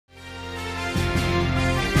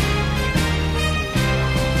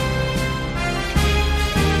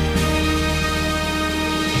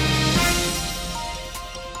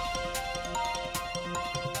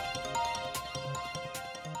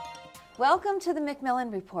Welcome to the Macmillan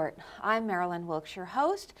Report. I'm Marilyn Wilkes, your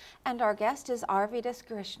host, and our guest is Arvydas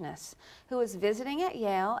Grišinas, who is visiting at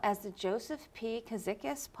Yale as the Joseph P.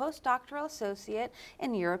 Kazickas Postdoctoral Associate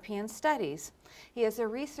in European Studies. He is a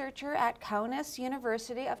researcher at Kaunas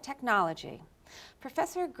University of Technology.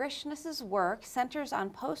 Professor Grišinas' work centers on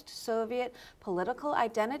post-Soviet political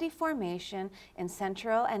identity formation in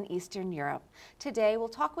Central and Eastern Europe. Today, we'll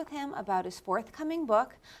talk with him about his forthcoming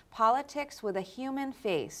book, Politics with a Human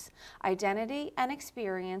Face: Identity and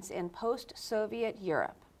Experience in Post-Soviet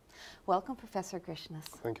Europe. Welcome, Professor Grišinas.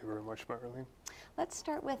 Thank you very much, Marilyn. Let's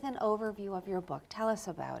start with an overview of your book. Tell us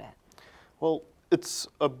about it. Well, it's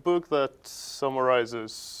a book that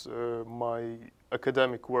summarizes my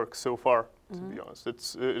academic work so far, to be honest.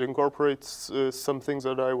 It incorporates some things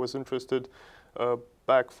that I was interested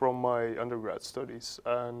back from my undergrad studies,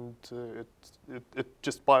 and it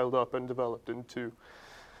just piled up and developed into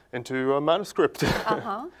a manuscript. It's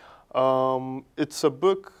a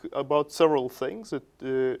book about several things.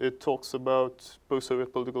 It talks about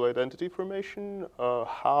post-Soviet political identity formation,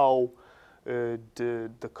 how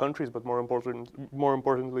the countries, but more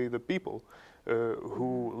importantly, the people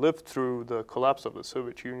who lived through the collapse of the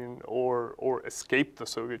Soviet Union or escaped the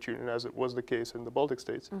Soviet Union, as it was the case in the Baltic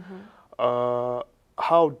states.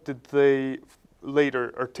 How did they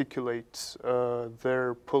later articulate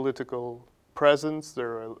their political presence,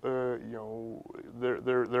 their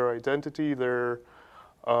identity, their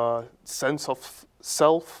sense of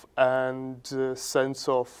self, and sense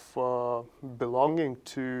of belonging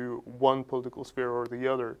to one political sphere or the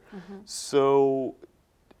other. So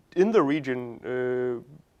in the region,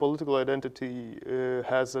 political identity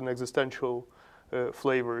has an existential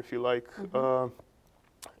flavor, if you like.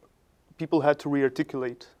 People had to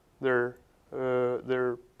re-articulate their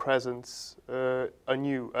presence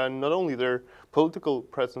anew, and not only their political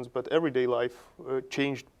presence, but everyday life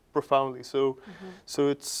changed profoundly. So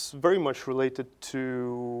it's very much related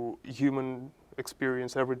to human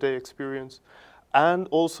experience, everyday experience, and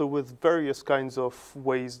also with various kinds of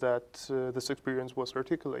ways that this experience was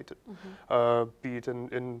articulated, be it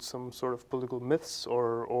in some sort of political myths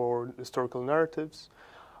or historical narratives,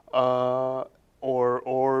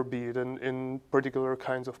 or be it in particular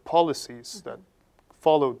kinds of policies that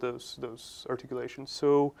followed those articulations.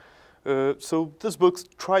 So this book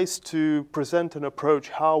tries to present an approach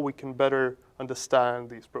how we can better understand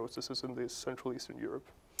these processes in this Central Eastern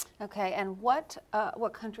Europe. Okay, and what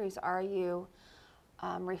countries are you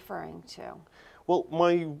referring to? Well,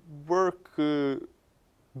 my work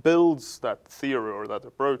builds that theory or that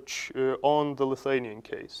approach on the Lithuanian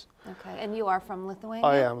case. Okay, and you are from Lithuania?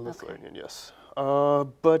 I am Lithuanian, yes.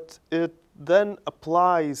 But it then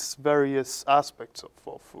applies various aspects of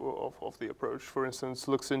the approach. For instance,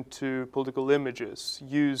 looks into political images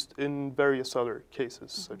used in various other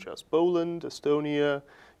cases, such as Poland, Estonia,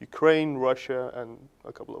 Ukraine, Russia, and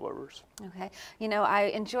a couple of others. Okay. You know, I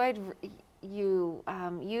enjoyed you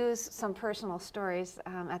use some personal stories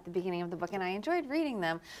at the beginning of the book, and I enjoyed reading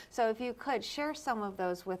them. So if you could share some of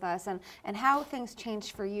those with us, and how things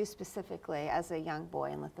changed for you specifically as a young boy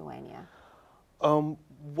in Lithuania.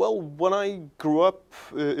 Well, when I grew up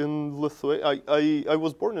in Lithuania, I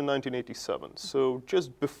was born in 1987, so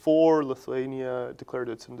just before Lithuania declared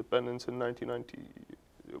its independence in 1990,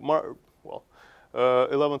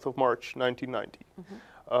 11th of March, 1990.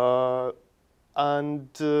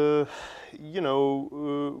 You know,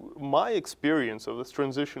 my experience of this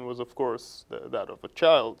transition was, of course, that of a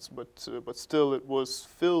child's, but still it was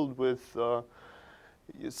filled with a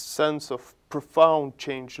sense of profound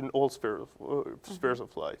change in all spheres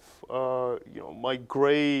of life. You know, my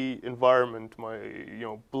gray environment, my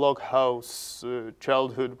block house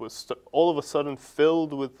childhood was all of a sudden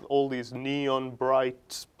filled with all these neon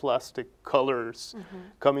bright plastic colors,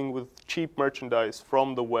 coming with cheap merchandise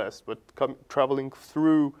from the West, but traveling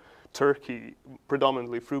through Turkey,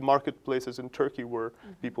 predominantly through marketplaces in Turkey, where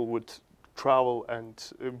people would travel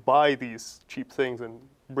and buy these cheap things and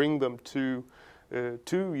bring them to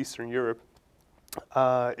Eastern Europe.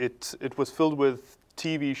 It was filled with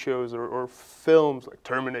TV shows or films like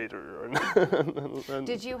Terminator. And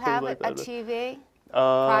did you have a TV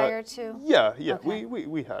prior to? Yeah, okay.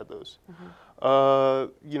 we had those.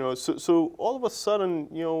 You know, so all of a sudden,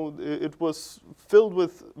 you know, it was filled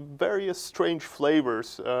with various strange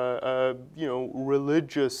flavors. You know,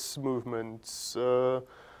 religious movements,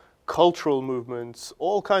 cultural movements,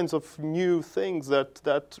 all kinds of new things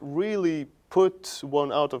that really put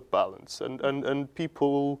one out of balance, and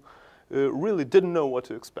people really didn't know what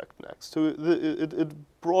to expect next. So it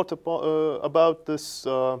brought about this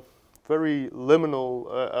very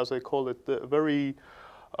liminal, as I call it, very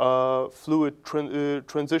fluid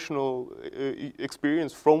transitional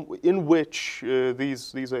experience in which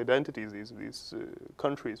these identities, these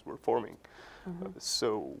countries were forming.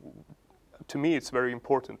 So, to me, it's very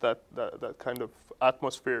important that kind of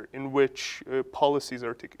atmosphere in which policies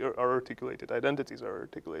are articulated, identities are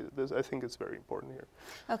articulated. I think it's very important here.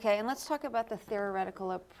 Okay, and let's talk about the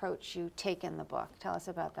theoretical approach you take in the book. Tell us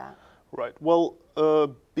about that. Right. Well,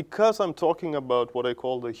 because I'm talking about what I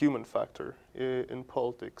call the human factor in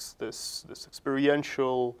politics, this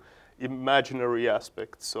experiential, imaginary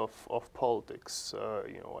aspects of politics.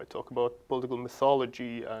 I talk about political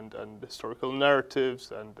mythology and historical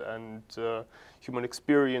narratives and human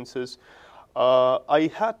experiences.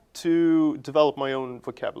 I had to develop my own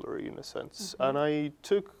vocabulary in a sense, and I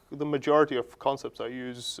took the majority of concepts I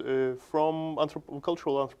use from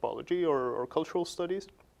cultural anthropology or cultural studies.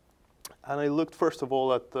 And I looked first of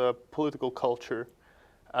all at the political culture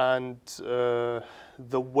and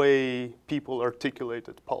the way people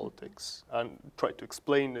articulated politics and tried to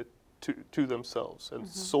explain it to themselves and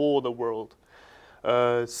saw the world.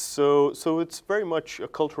 So it's very much a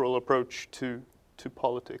cultural approach to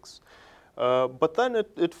politics. But then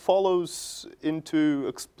it follows into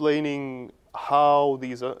explaining how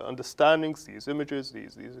these understandings, these images,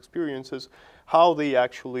 these experiences, how they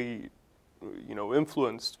actually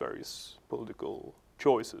influenced various political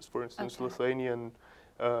choices. For instance, Lithuanian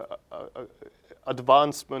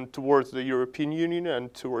advancement towards the European Union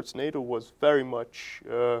and towards NATO was very much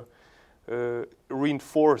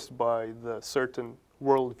reinforced by the certain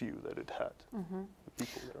worldview that it had. The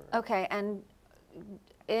people there. Okay, and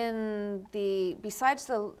besides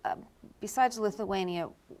Lithuania,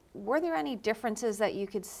 were there any differences that you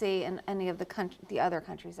could see in any of the other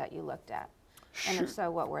countries that you looked at? Sure. And if so,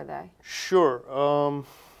 what were they? Sure.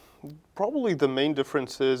 Probably the main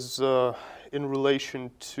difference is in relation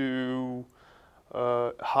to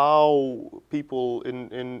how people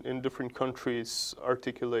in different countries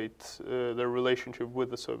articulate their relationship with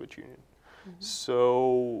the Soviet Union.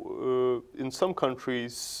 So in some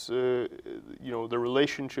countries, the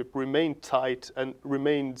relationship remained tight and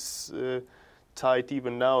remains tight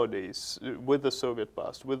even nowadays with the Soviet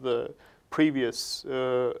past, with the previous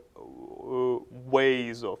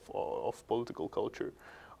ways of political culture.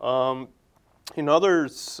 In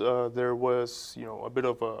others, there was, a bit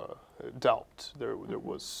of a doubt. There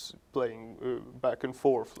was playing back and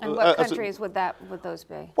forth. And what countries would those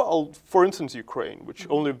be? Well, for instance, Ukraine, which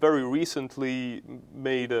only very recently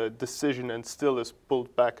made a decision and still is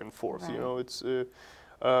pulled back and forth. Right. It's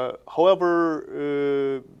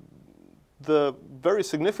however. The very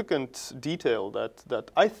significant detail that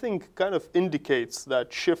I think kind of indicates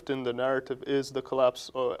that shift in the narrative is the collapse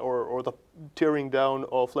or the tearing down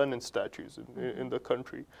of Lenin statues in the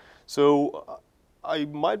country. So I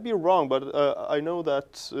might be wrong, but I know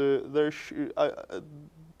that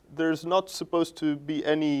there's not supposed to be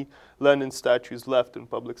any Lenin statues left in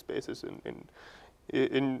public spaces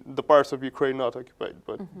in the parts of Ukraine not occupied,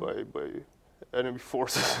 but by enemy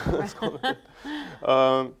forces. Let's call it.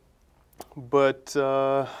 But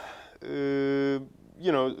so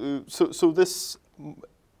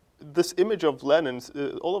this image of Lenin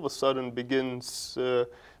all of a sudden begins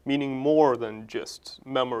meaning more than just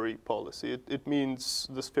memory policy. It means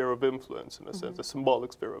the sphere of influence, in a sense, a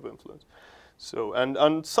symbolic sphere of influence. So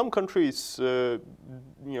and some countries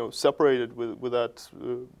separated with that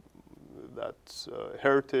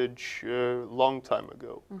heritage long time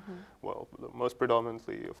ago. Well, most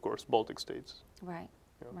predominantly, of course, Baltic states. Right.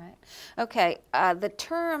 Right. Okay. The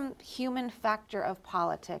term human factor of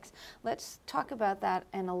politics, let's talk about that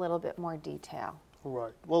in a little bit more detail.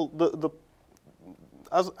 Right. Well,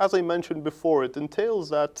 as I mentioned before, it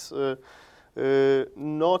entails that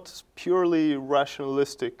not purely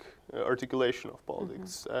rationalistic articulation of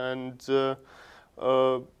politics. And,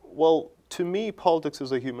 well, to me, politics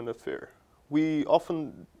is a human affair. We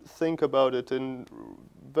often think about it in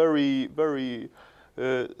very, very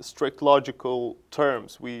strict logical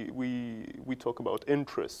terms. We talk about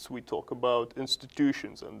interests, we talk about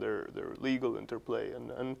institutions and their legal interplay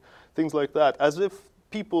and things like that, as if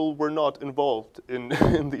people were not involved in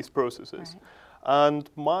these processes. Right. And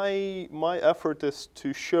my effort is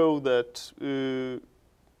to show that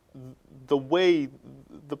the way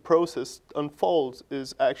the process unfolds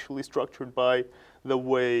is actually structured by the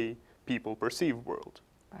way people perceive world.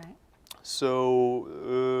 Right.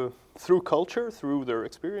 So through culture, through their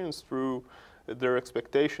experience, through their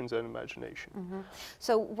expectations and imagination.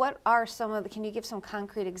 So what are can you give some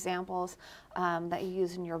concrete examples that you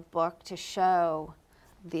use in your book to show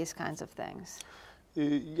these kinds of things?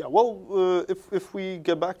 Yeah, well, if we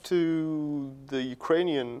get back to the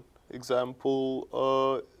Ukrainian example,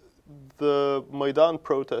 the Maidan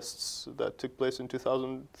protests that took place in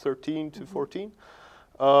 2013 to 14,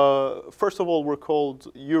 first of all, were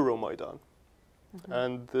called Euromaidan.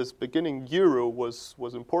 And this beginning Euro was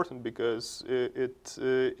important because it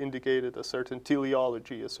indicated a certain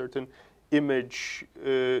teleology, a certain image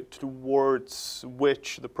towards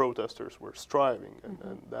which the protesters were striving,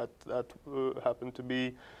 and that happened to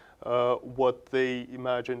be what they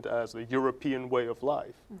imagined as the European way of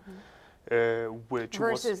life, which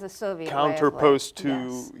versus was the Soviet counterposed way of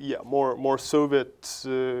to life. more Soviet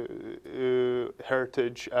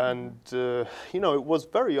heritage, and it was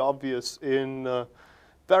very obvious in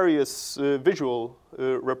various visual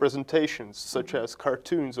representations, such as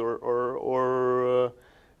cartoons or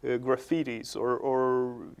graffitis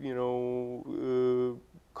or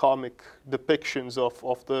comic depictions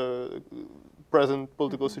of the present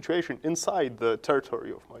political situation inside the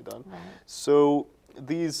territory of Maidan. Right. So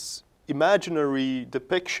these imaginary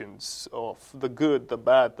depictions of the good, the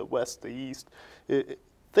bad, the West, the East,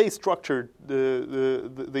 they structured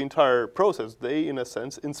the entire process. They, in a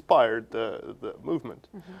sense, inspired the movement.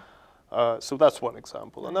 So that's one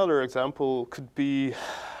example. Another example could be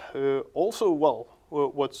also, well,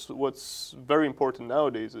 what's very important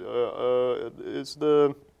nowadays is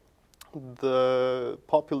the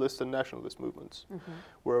populist and nationalist movements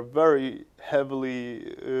were very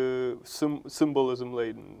heavily symbolism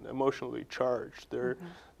laden, emotionally charged.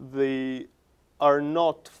 They are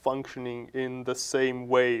not functioning in the same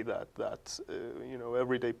way that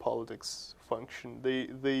everyday politics function.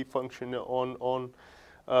 They function on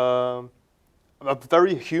a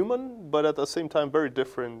very human, but at the same time very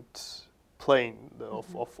different plane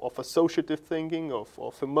of associative thinking,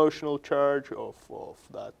 of emotional charge, of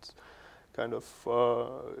that kind of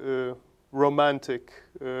romantic,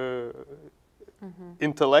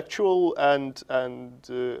 intellectual and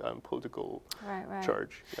political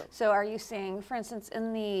charge. Yeah. So, are you saying, for instance,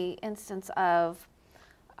 in the instance of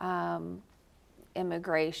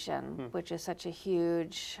immigration, which is such a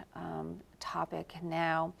huge topic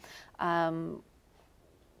now,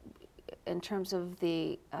 in terms of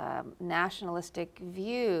the nationalistic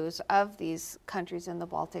views of these countries in the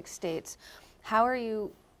Baltic states, how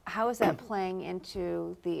is that playing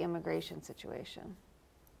into the immigration situation?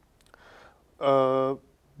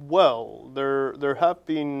 Well, there have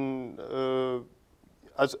been,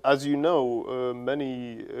 as you know,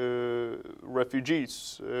 many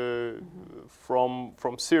refugees from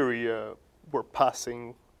Syria were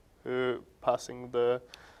passing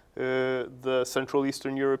the Central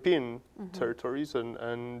Eastern European territories,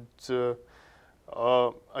 and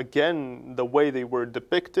again, the way they were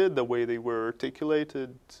depicted, the way they were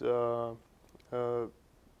articulated,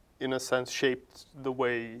 in a sense, shaped the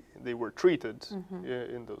way they were treated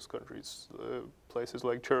in those countries. Places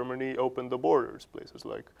like Germany opened the borders. Places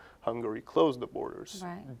like Hungary closed the borders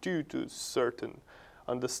due to certain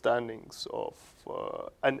understandings of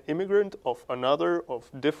an immigrant, of another,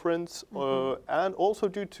 of difference, and also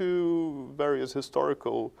due to various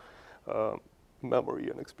historical memory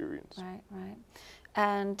and experience. Right.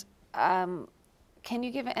 And can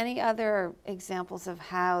you give any other examples of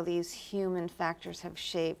how these human factors have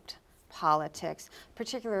shaped politics,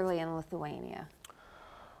 particularly in Lithuania?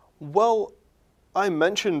 Well, I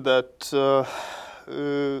mentioned that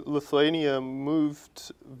Lithuania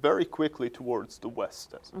moved very quickly towards the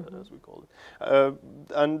West, as we call it,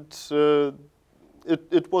 and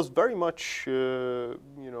it was very much,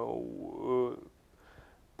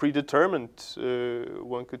 predetermined,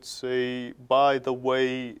 one could say, by the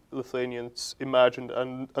way Lithuanians imagined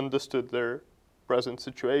and understood their present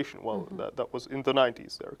situation. Well, that was in the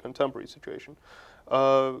 90s, their contemporary situation.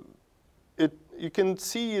 You can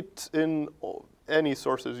see it in any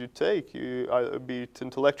sources you take, be it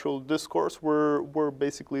intellectual discourse, where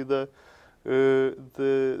basically the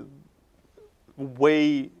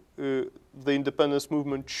way the independence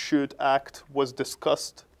movement should act was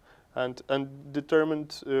discussed and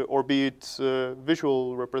determined, or be it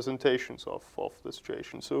visual representations of the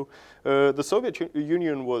situation. So the Soviet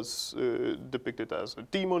Union was depicted as a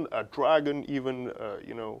demon, a dragon, even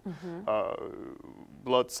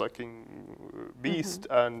blood-sucking beast,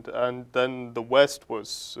 and then the West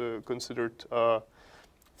was considered,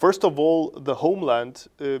 first of all, the homeland,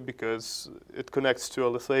 because it connects to a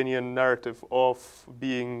Lithuanian narrative of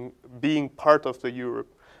being part of the Europe,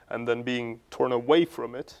 and then being torn away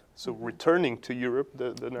from it, so returning to Europe,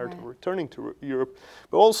 the narrative of returning to Europe,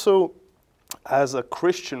 but also as a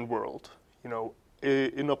Christian world,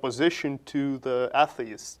 in opposition to the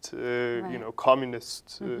atheist,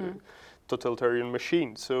 communist, totalitarian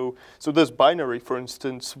machine. So this binary, for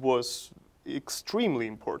instance, was extremely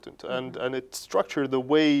important, and it structured the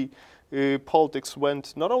way politics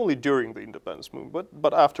went not only during the independence movement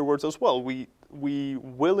but afterwards as well. We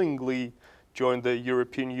willingly joined the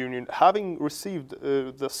European Union, having received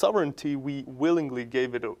the sovereignty. We willingly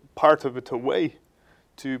gave it part of it away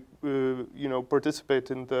to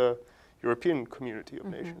participate in the European community of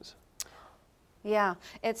nations. Yeah,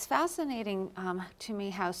 it's fascinating to me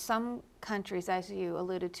how some countries, as you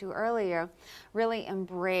alluded to earlier, really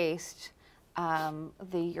embraced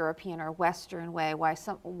the European or Western way, while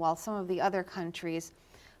some of the other countries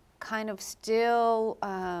kind of still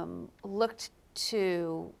looked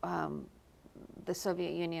to the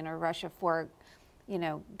Soviet Union or Russia for,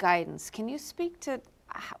 guidance. Can you speak to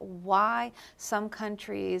why some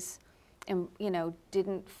countries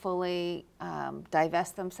didn't fully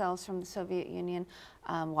divest themselves from the Soviet Union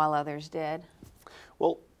while others did?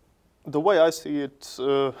 Well, the way I see it,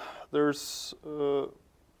 there's,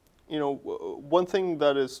 one thing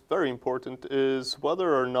that is very important is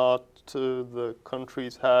whether or not the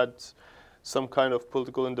countries had some kind of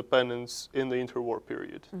political independence in the interwar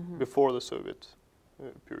period, before the Soviet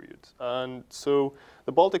period. And so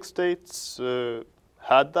the Baltic states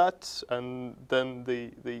had that, and then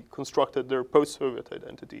they constructed their post-Soviet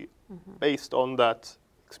identity based on that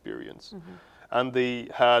experience. And they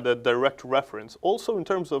had a direct reference, also in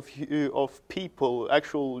terms of people,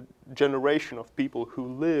 actual generation of people who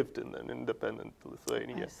lived in an independent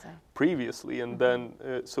Lithuania previously, and then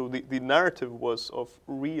so the narrative was of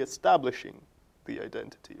re-establishing the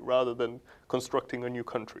identity rather than constructing a new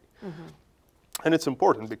country. And it's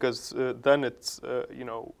important because then it's, a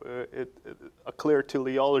clear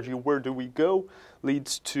teleology, where do we go,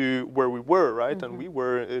 leads to where we were, right? And we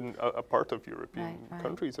were in a part of European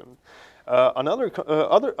countries. And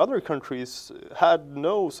other countries had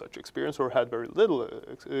no such experience or had very little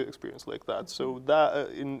experience like that. So that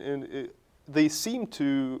they seem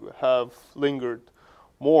to have lingered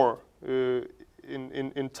more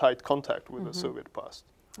in tight contact with the Soviet past.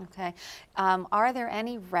 Okay. Are there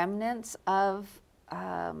any remnants of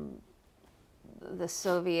the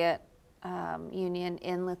Soviet Union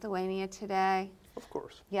in Lithuania today? Of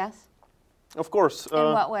course. Yes? Of course.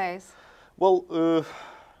 In what ways? Well,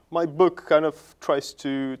 my book kind of tries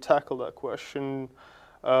to tackle that question.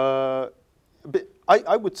 But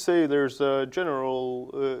I would say there's a general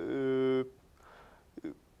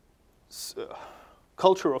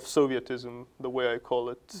culture of Sovietism, the way I call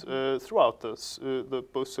it, throughout the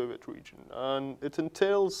post-Soviet region. And it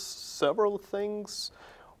entails several things,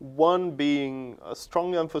 one being a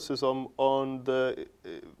strong emphasis on the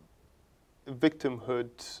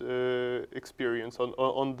victimhood experience,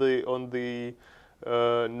 on the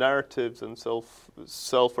narratives and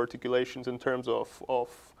self-articulations in terms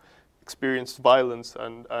of experienced violence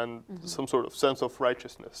and some sort of sense of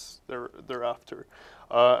righteousness thereafter.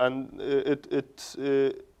 And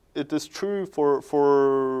it is true for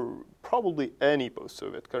probably any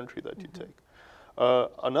post-Soviet country that you take.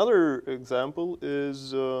 Another example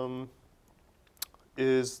is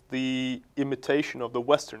the imitation of the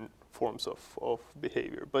Western forms of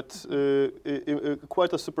behavior, but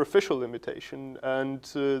quite a superficial imitation. And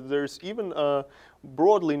there's even a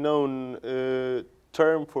broadly known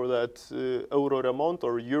term for that, Euroremont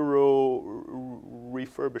or Euro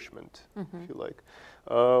refurbishment, if you like,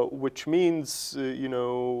 which means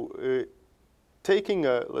taking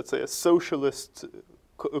let's say a socialist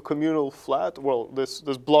communal flat, well, this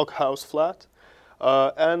blockhouse flat,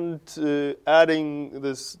 and adding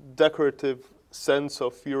this decorative sense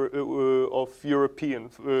of European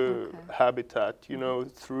habitat,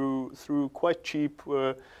 through quite cheap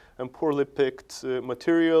and poorly picked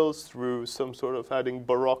materials, through some sort of adding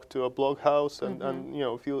baroque to a blockhouse, and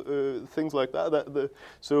things like that.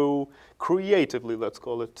 So creatively, let's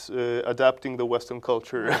call it, adapting the Western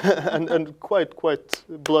culture and quite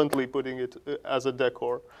bluntly putting it as a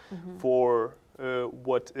decor for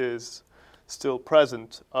what is still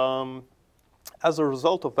present. As a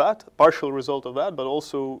result of that, partial result of that, but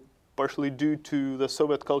also partially due to the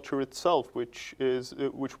Soviet culture itself, which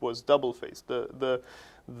was double-faced.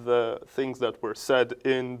 The things that were said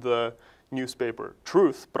in the newspaper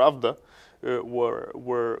Truth, Pravda,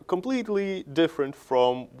 were completely different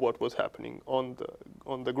from what was happening on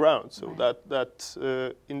the ground. So that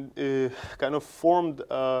kind of formed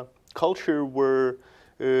a culture where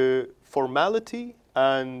formality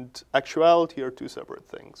and actuality are two separate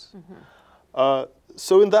things.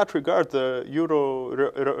 So in that regard, the Euro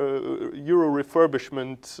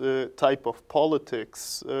refurbishment type of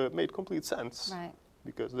politics made complete sense,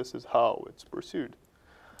 because this is how it's pursued.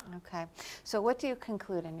 Okay. So what do you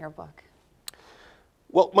conclude in your book?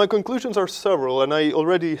 Well, my conclusions are several, and I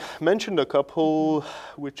already mentioned a couple,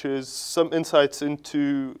 which is some insights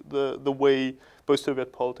into the way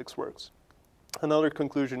post-Soviet politics works. Another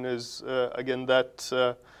conclusion is, again, that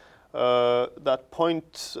that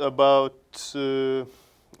point about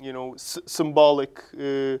symbolic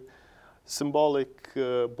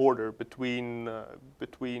border between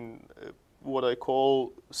what I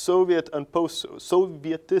call Soviet and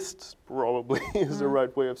post-Sovietist, probably is the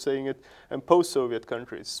right way of saying it, and post-Soviet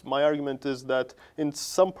countries. My argument is that in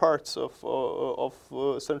some parts of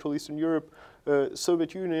Central Eastern Europe,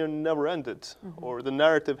 Soviet Union never ended, or the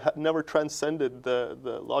narrative never transcended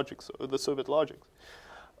the logics, the Soviet logics.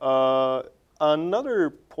 Another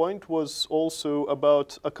point was also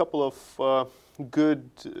about a couple of good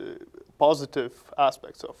positive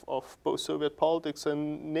aspects of post-Soviet politics,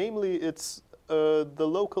 and namely it's the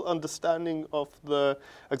local understanding of the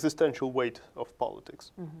existential weight of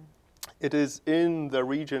politics. It is in the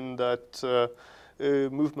region that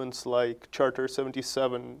movements like Charter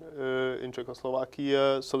 77 in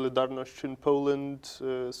Czechoslovakia, Solidarność in Poland,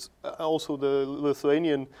 also the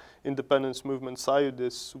Lithuanian independence movement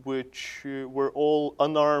Sąjūdis, which were all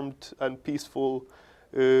unarmed and peaceful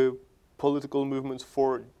political movements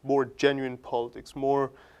for more genuine politics,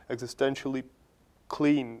 more existentially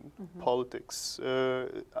clean politics.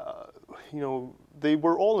 They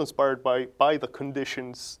were all inspired by the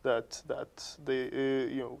conditions that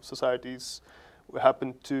the societies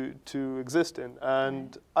happen to exist in,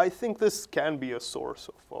 and I think this can be a source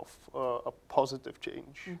of a positive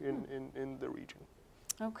change in the region.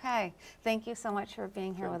 Okay, thank you so much for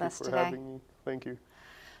being here with us today. Thank you for having me. Thank you.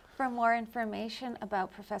 For more information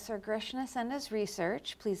about Professor Grišinas and his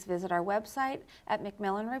research, please visit our website at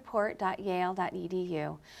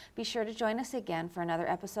macmillanreport.yale.edu. Be sure to join us again for another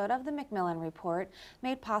episode of the Macmillan Report,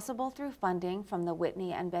 made possible through funding from the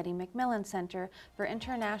Whitney and Betty Macmillan Center for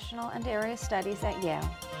International and Area Studies at Yale.